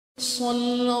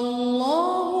صلى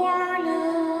الله على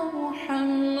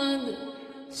محمد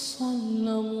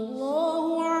صلى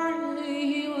الله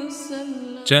عليه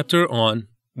وسلم. Chapter on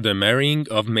the marrying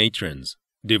of matrons,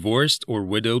 divorced or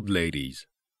widowed ladies.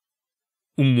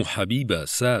 Habiba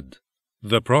said,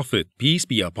 "The Prophet, peace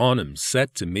be upon him,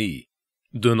 said to me,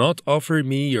 'Do not offer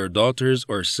me your daughters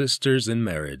or sisters in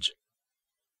marriage.'"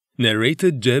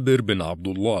 Narrated Jabir bin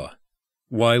Abdullah,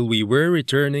 "While we were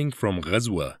returning from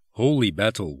Ghazwa, holy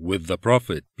battle, with the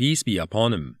Prophet, peace be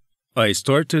upon him, I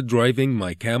started driving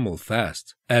my camel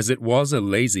fast, as it was a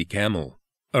lazy camel.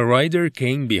 A rider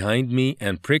came behind me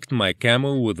and pricked my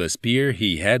camel with a spear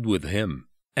he had with him,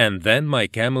 and then my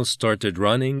camel started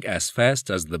running as fast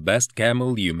as the best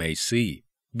camel you may see.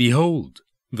 Behold,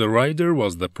 the rider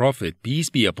was the Prophet, peace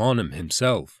be upon him,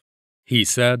 himself. He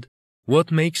said,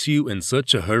 'What makes you in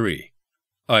such a hurry?'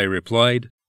 I replied,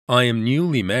 'I am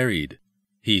newly married.'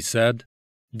 He said,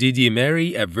 'Did you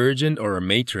marry a virgin or a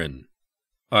matron?'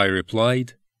 I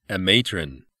replied, 'A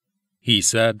matron.' He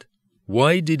said,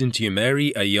 'Why didn't you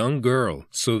marry a young girl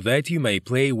so that you may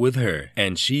play with her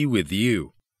and she with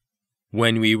you?'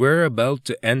 When we were about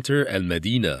to enter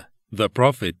Al-Madinah, the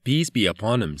Prophet, peace be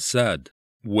upon him, said,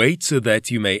 'Wait so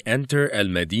that you may enter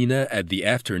Al-Madinah at the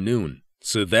afternoon,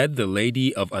 so that the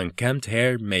lady of unkempt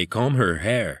hair may comb her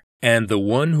hair, and the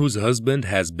one whose husband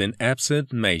has been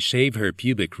absent may shave her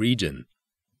pubic region.'"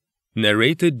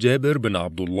 Narrated Jabir bin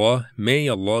Abdullah, may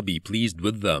Allah be pleased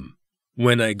with them,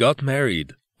 "When I got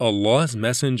married, Allah's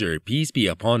Messenger, peace be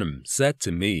upon him, said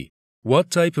to me, 'What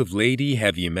type of lady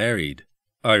have you married?'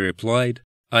 I replied,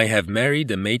 'I have married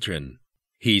a matron.'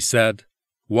 He said,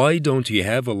 'Why don't you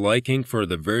have a liking for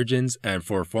the virgins and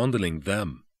for fondling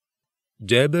them?'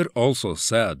 Jabir also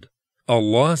said,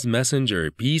 Allah's Messenger,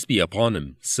 peace be upon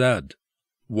him, said,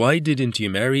 'Why didn't you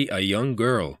marry a young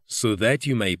girl so that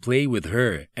you may play with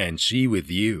her and she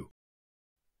with you?'